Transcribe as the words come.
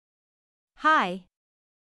Hi!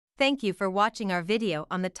 Thank you for watching our video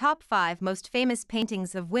on the top 5 most famous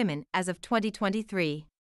paintings of women as of 2023.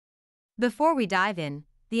 Before we dive in,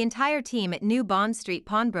 the entire team at New Bond Street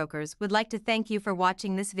Pawnbrokers would like to thank you for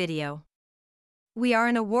watching this video. We are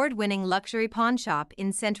an award-winning luxury pawn shop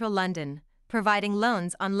in central London, providing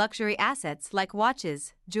loans on luxury assets like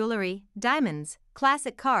watches, jewellery, diamonds,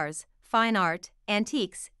 classic cars, fine art,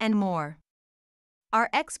 antiques, and more. Our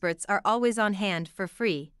experts are always on hand for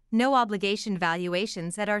free, no-obligation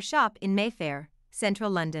valuations at our shop in Mayfair,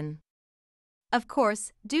 central London. Of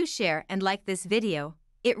course, do share and like this video,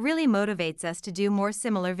 it really motivates us to do more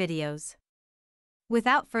similar videos.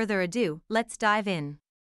 Without further ado, let's dive in.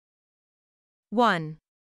 1.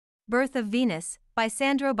 Birth of Venus, by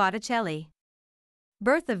Sandro Botticelli.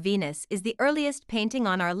 Birth of Venus is the earliest painting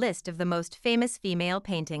on our list of the most famous female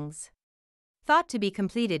paintings. Thought to be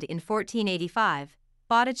completed in 1485,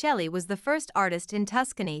 Botticelli was the first artist in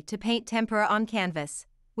Tuscany to paint tempera on canvas,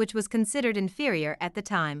 which was considered inferior at the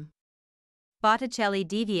time. Botticelli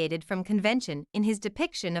deviated from convention in his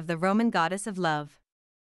depiction of the Roman goddess of love.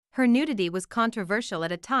 Her nudity was controversial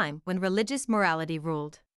at a time when religious morality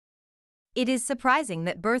ruled. It is surprising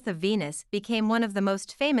that Birth of Venus became one of the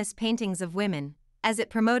most famous paintings of women, as it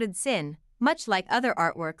promoted sin, much like other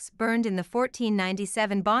artworks burned in the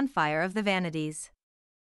 1497 bonfire of the Vanities.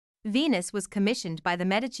 Venus was commissioned by the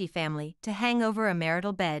Medici family to hang over a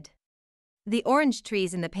marital bed. The orange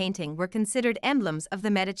trees in the painting were considered emblems of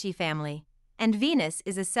the Medici family, and Venus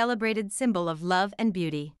is a celebrated symbol of love and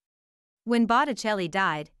beauty. When Botticelli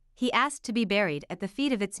died, he asked to be buried at the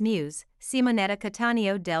feet of its muse, Simonetta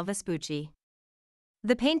Cattaneo del Vespucci.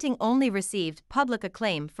 The painting only received public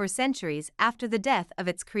acclaim for centuries after the death of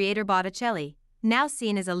its creator Botticelli, now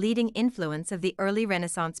seen as a leading influence of the early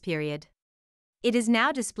Renaissance period. It is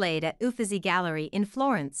now displayed at Uffizi Gallery in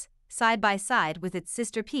Florence, side by side with its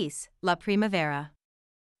sister piece, La Primavera.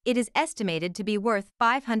 It is estimated to be worth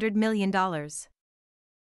 $500 million.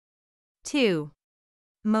 2.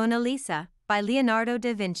 Mona Lisa, by Leonardo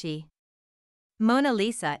da Vinci. Mona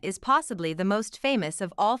Lisa is possibly the most famous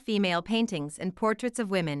of all female paintings and portraits of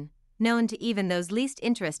women, known to even those least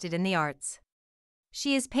interested in the arts.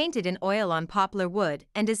 She is painted in oil on poplar wood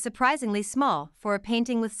and is surprisingly small for a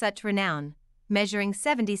painting with such renown, measuring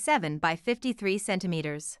 77 by 53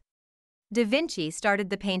 centimeters. Da Vinci started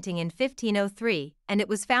the painting in 1503, and it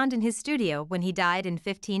was found in his studio when he died in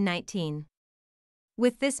 1519.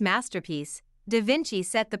 With this masterpiece, Da Vinci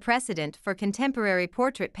set the precedent for contemporary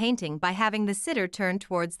portrait painting by having the sitter turn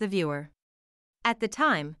towards the viewer. At the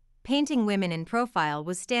time, painting women in profile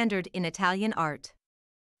was standard in Italian art.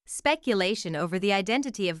 Speculation over the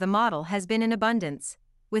identity of the model has been in abundance,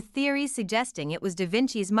 with theories suggesting it was Da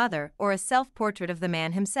Vinci's mother or a self-portrait of the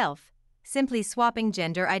man himself, simply swapping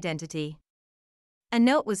gender identity. A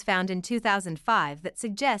note was found in 2005 that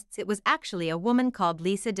suggests it was actually a woman called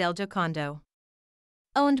Lisa del Giocondo.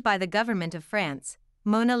 Owned by the government of France,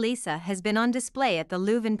 Mona Lisa has been on display at the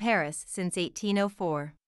Louvre in Paris since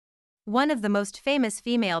 1804. One of the most famous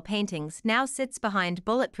female paintings now sits behind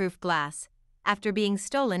bulletproof glass, after being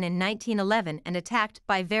stolen in 1911 and attacked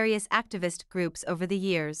by various activist groups over the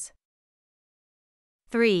years.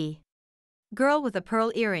 3. Girl with a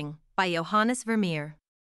Pearl Earring, by Johannes Vermeer.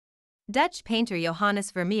 Dutch painter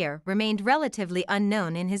Johannes Vermeer remained relatively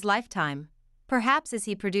unknown in his lifetime, perhaps as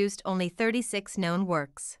he produced only 36 known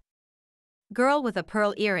works. Girl with a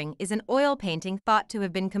Pearl Earring is an oil painting thought to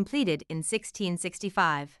have been completed in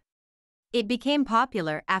 1665. It became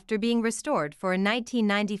popular after being restored for a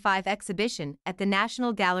 1995 exhibition at the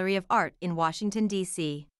National Gallery of Art in Washington,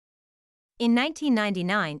 D.C. In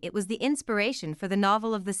 1999, it was the inspiration for the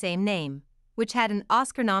novel of the same name, which had an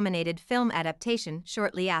Oscar-nominated film adaptation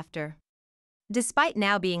shortly after. Despite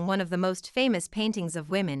now being one of the most famous paintings of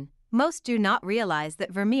women, most do not realize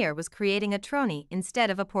that Vermeer was creating a tronie instead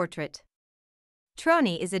of a portrait.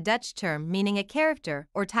 Tronie is a Dutch term meaning a character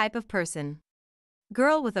or type of person.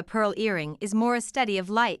 Girl with a Pearl Earring is more a study of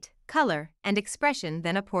light, color, and expression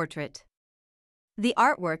than a portrait. The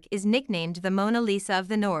artwork is nicknamed the Mona Lisa of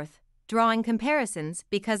the North, drawing comparisons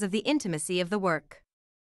because of the intimacy of the work.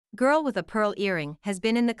 Girl with a Pearl Earring has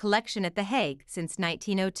been in the collection at The Hague since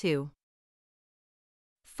 1902.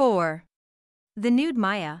 4. The Nude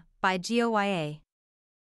Maya, by Goya.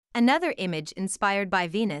 Another image inspired by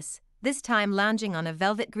Venus, this time lounging on a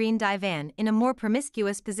velvet green divan in a more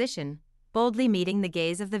promiscuous position, boldly meeting the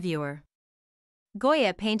gaze of the viewer.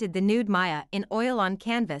 Goya painted the nude Maya in oil on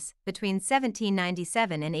canvas between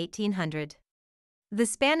 1797 and 1800. The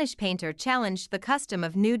Spanish painter challenged the custom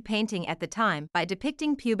of nude painting at the time by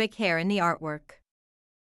depicting pubic hair in the artwork.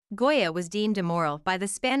 Goya was deemed immoral by the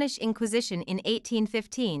Spanish Inquisition in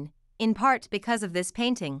 1815, in part because of this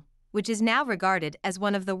painting, which is now regarded as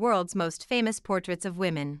one of the world's most famous portraits of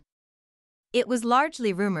women. It was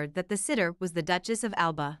largely rumored that the sitter was the Duchess of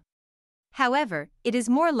Alba. However, it is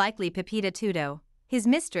more likely Pepita Tudo, his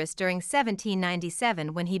mistress during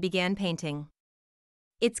 1797 when he began painting.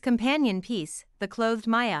 Its companion piece, the Clothed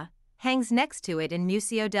Maya, hangs next to it in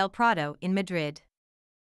Museo del Prado in Madrid.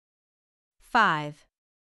 5.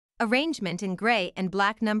 Arrangement in Grey and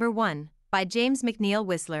Black No. 1, by James McNeill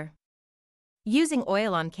Whistler. Using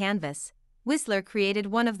oil on canvas, Whistler created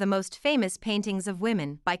one of the most famous paintings of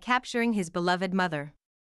women by capturing his beloved mother.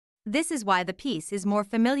 This is why the piece is more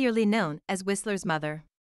familiarly known as Whistler's Mother.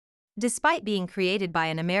 Despite being created by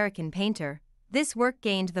an American painter, this work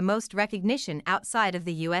gained the most recognition outside of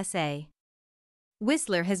the USA.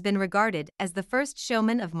 Whistler has been regarded as the first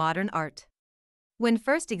showman of modern art. When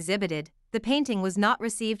first exhibited, the painting was not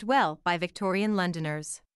received well by Victorian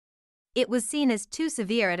Londoners. It was seen as too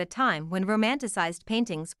severe at a time when romanticized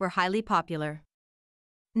paintings were highly popular.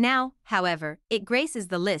 Now, however, it graces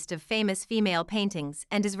the list of famous female paintings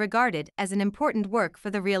and is regarded as an important work for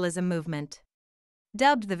the realism movement.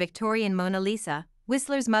 Dubbed the Victorian Mona Lisa,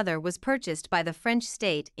 Whistler's Mother was purchased by the French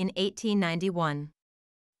state in 1891.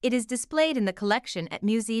 It is displayed in the collection at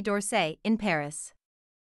Musée d'Orsay in Paris.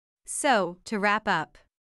 So, to wrap up,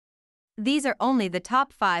 these are only the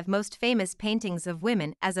top 5 most famous paintings of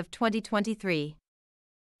women as of 2023.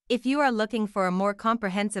 If you are looking for a more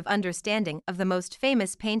comprehensive understanding of the most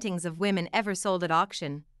famous paintings of women ever sold at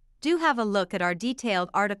auction, do have a look at our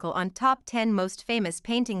detailed article on Top 10 Most Famous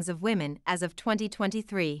Paintings of Women as of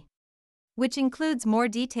 2023, which includes more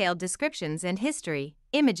detailed descriptions and history,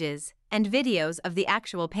 images, and videos of the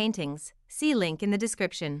actual paintings. See link in the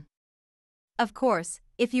description. Of course,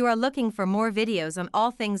 if you are looking for more videos on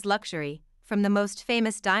all things luxury, from the most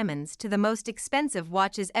famous diamonds to the most expensive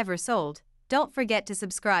watches ever sold, don't forget to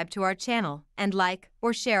subscribe to our channel and like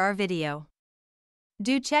or share our video.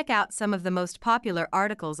 Do check out some of the most popular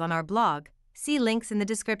articles on our blog, see links in the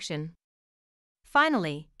description.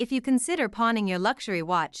 Finally, if you consider pawning your luxury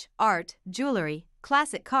watch, art, jewelry,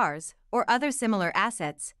 classic cars, or other similar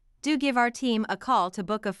assets, do give our team a call to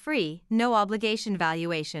book a free, no-obligation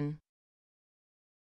valuation.